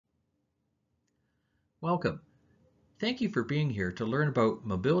Welcome. Thank you for being here to learn about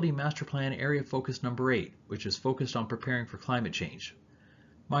Mobility Master Plan Area Focus Number 8, which is focused on preparing for climate change.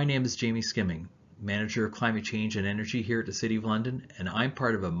 My name is Jamie Skimming, Manager of Climate Change and Energy here at the City of London, and I'm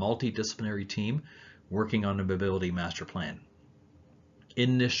part of a multidisciplinary team working on the Mobility Master Plan.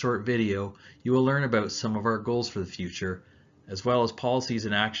 In this short video, you will learn about some of our goals for the future, as well as policies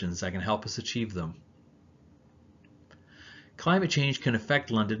and actions that can help us achieve them. Climate change can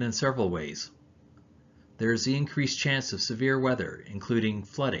affect London in several ways. There is the increased chance of severe weather, including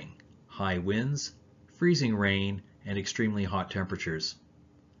flooding, high winds, freezing rain, and extremely hot temperatures.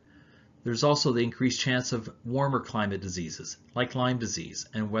 There's also the increased chance of warmer climate diseases, like Lyme disease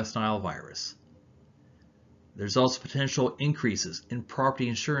and West Nile virus. There's also potential increases in property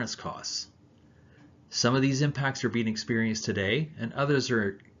insurance costs. Some of these impacts are being experienced today, and others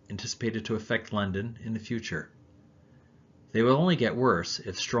are anticipated to affect London in the future. They will only get worse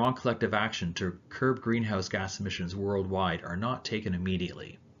if strong collective action to curb greenhouse gas emissions worldwide are not taken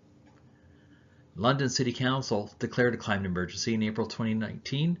immediately. London City Council declared a climate emergency in April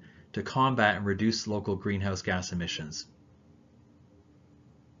 2019 to combat and reduce local greenhouse gas emissions.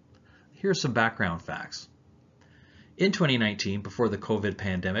 Here are some background facts. In 2019, before the COVID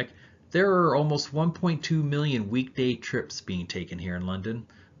pandemic, there were almost 1.2 million weekday trips being taken here in London.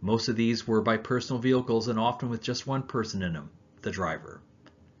 Most of these were by personal vehicles and often with just one person in them, the driver.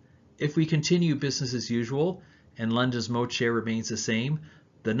 If we continue business as usual and London's mode share remains the same,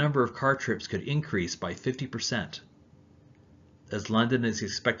 the number of car trips could increase by 50%. As London is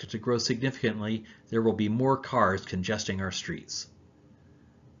expected to grow significantly, there will be more cars congesting our streets.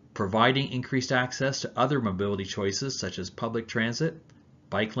 Providing increased access to other mobility choices such as public transit,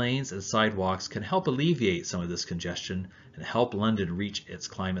 bike lanes, and sidewalks can help alleviate some of this congestion and help London reach its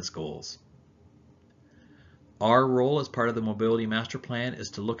climate goals. Our role as part of the Mobility Master Plan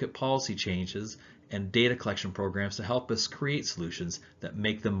is to look at policy changes and data collection programs to help us create solutions that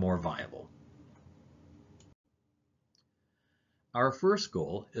make them more viable. Our first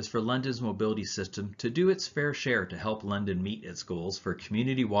goal is for London's mobility system to do its fair share to help London meet its goals for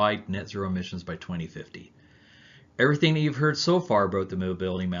community-wide net zero emissions by 2050. Everything that you've heard so far about the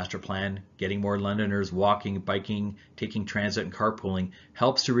Mobility Master Plan, getting more Londoners walking, biking, taking transit and carpooling,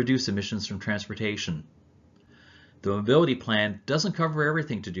 helps to reduce emissions from transportation. The Mobility Plan doesn't cover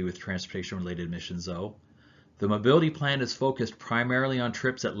everything to do with transportation-related emissions though. The Mobility Plan is focused primarily on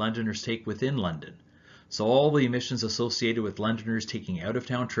trips that Londoners take within London. So all the emissions associated with Londoners taking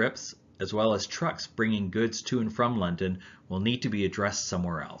out-of-town trips, as well as trucks bringing goods to and from London, will need to be addressed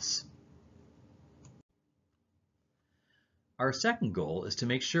somewhere else. Our second goal is to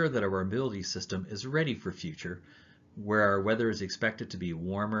make sure that our mobility system is ready for future, where our weather is expected to be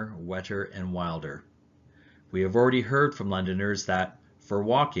warmer, wetter, and wilder. We have already heard from Londoners that, for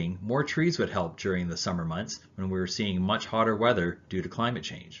walking, more trees would help during the summer months when we were seeing much hotter weather due to climate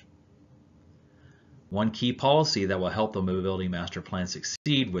change. One key policy that will help the Mobility Master Plan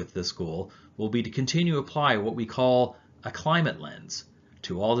succeed with this goal will be to continue to apply what we call a climate lens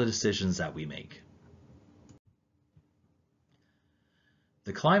to all the decisions that we make.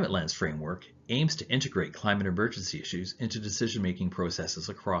 The Climate Lens framework aims to integrate climate emergency issues into decision-making processes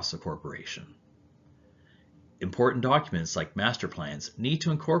across the corporation. Important documents like master plans need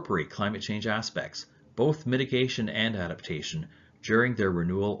to incorporate climate change aspects, both mitigation and adaptation, during their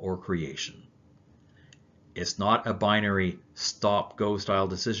renewal or creation. It's not a binary stop-go style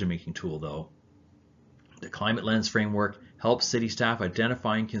decision-making tool though. The Climate Lens framework helps city staff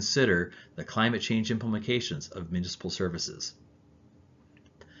identify and consider the climate change implications of municipal services.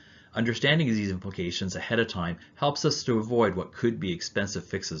 Understanding these implications ahead of time helps us to avoid what could be expensive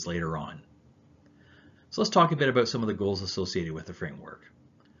fixes later on. So let's talk a bit about some of the goals associated with the framework.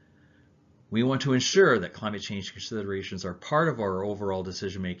 We want to ensure that climate change considerations are part of our overall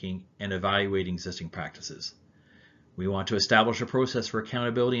decision-making and evaluating existing practices. We want to establish a process for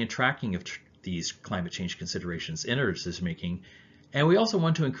accountability and tracking of these climate change considerations in our decision-making, and we also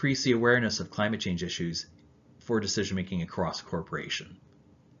want to increase the awareness of climate change issues for decision-making across the corporation.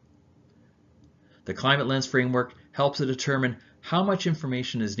 The Climate Lens framework helps to determine how much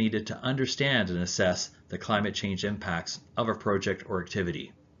information is needed to understand and assess the climate change impacts of a project or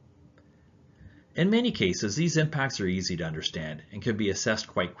activity. In many cases, these impacts are easy to understand and can be assessed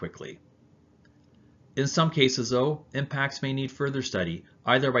quite quickly. In some cases, though, impacts may need further study,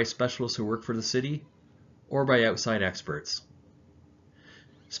 either by specialists who work for the city or by outside experts.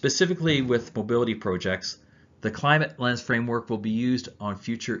 Specifically with mobility projects, the Climate Lens framework will be used on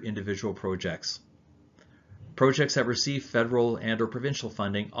future individual projects. Projects that receive federal and/or provincial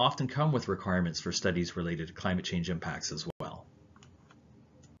funding often come with requirements for studies related to climate change impacts as well.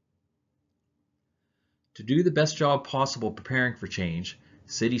 To do the best job possible preparing for change,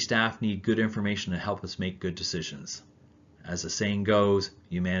 city staff need good information to help us make good decisions. As the saying goes,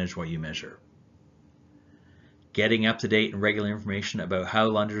 you manage what you measure. Getting up-to-date and regular information about how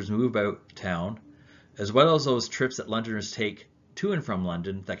Londoners move about town, as well as those trips that Londoners take to and from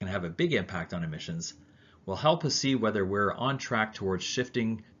London that can have a big impact on emissions, will help us see whether we're on track towards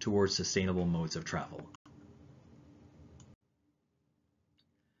shifting towards sustainable modes of travel.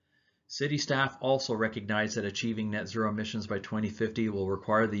 City staff also recognize that achieving net zero emissions by 2050 will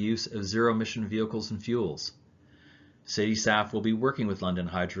require the use of zero-emission vehicles and fuels. City staff will be working with London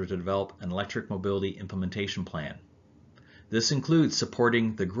Hydro to develop an electric mobility implementation plan. This includes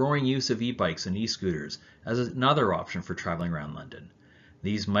supporting the growing use of e-bikes and e-scooters as another option for traveling around London.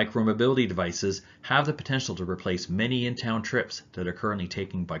 These micro-mobility devices have the potential to replace many in-town trips that are currently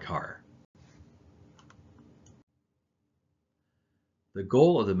taken by car. The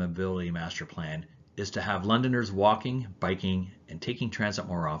goal of the Mobility Master Plan is to have Londoners walking, biking, and taking transit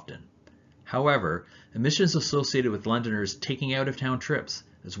more often. However, emissions associated with Londoners taking out-of-town trips,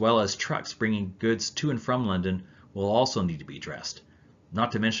 as well as trucks bringing goods to and from London, will also need to be addressed,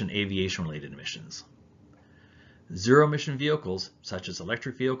 not to mention aviation-related emissions. Zero-emission vehicles, such as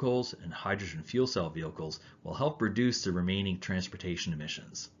electric vehicles and hydrogen fuel cell vehicles, will help reduce the remaining transportation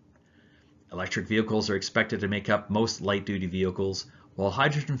emissions. Electric vehicles are expected to make up most light-duty vehicles, while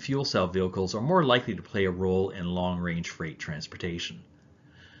hydrogen fuel cell vehicles are more likely to play a role in long-range freight transportation.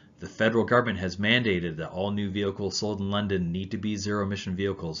 The federal government has mandated that all new vehicles sold in London need to be zero-emission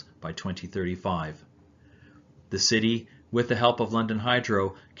vehicles by 2035. The city, with the help of London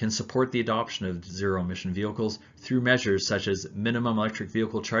Hydro, can support the adoption of zero-emission vehicles through measures such as minimum electric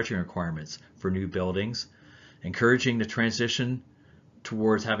vehicle charging requirements for new buildings, encouraging the transition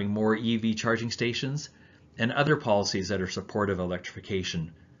towards having more EV charging stations, and other policies that are supportive of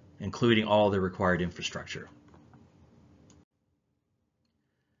electrification, including all the required infrastructure.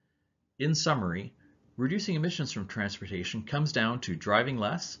 In summary, reducing emissions from transportation comes down to driving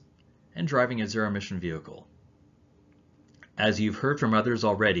less and driving a zero-emission vehicle. As you've heard from others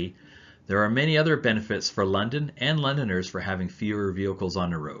already, there are many other benefits for London and Londoners for having fewer vehicles on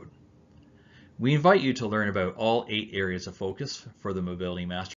the road. We invite you to learn about all 8 areas of focus for the Mobility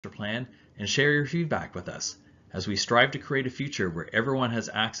Master Plan and share your feedback with us as we strive to create a future where everyone has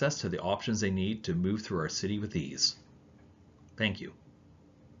access to the options they need to move through our city with ease. Thank you.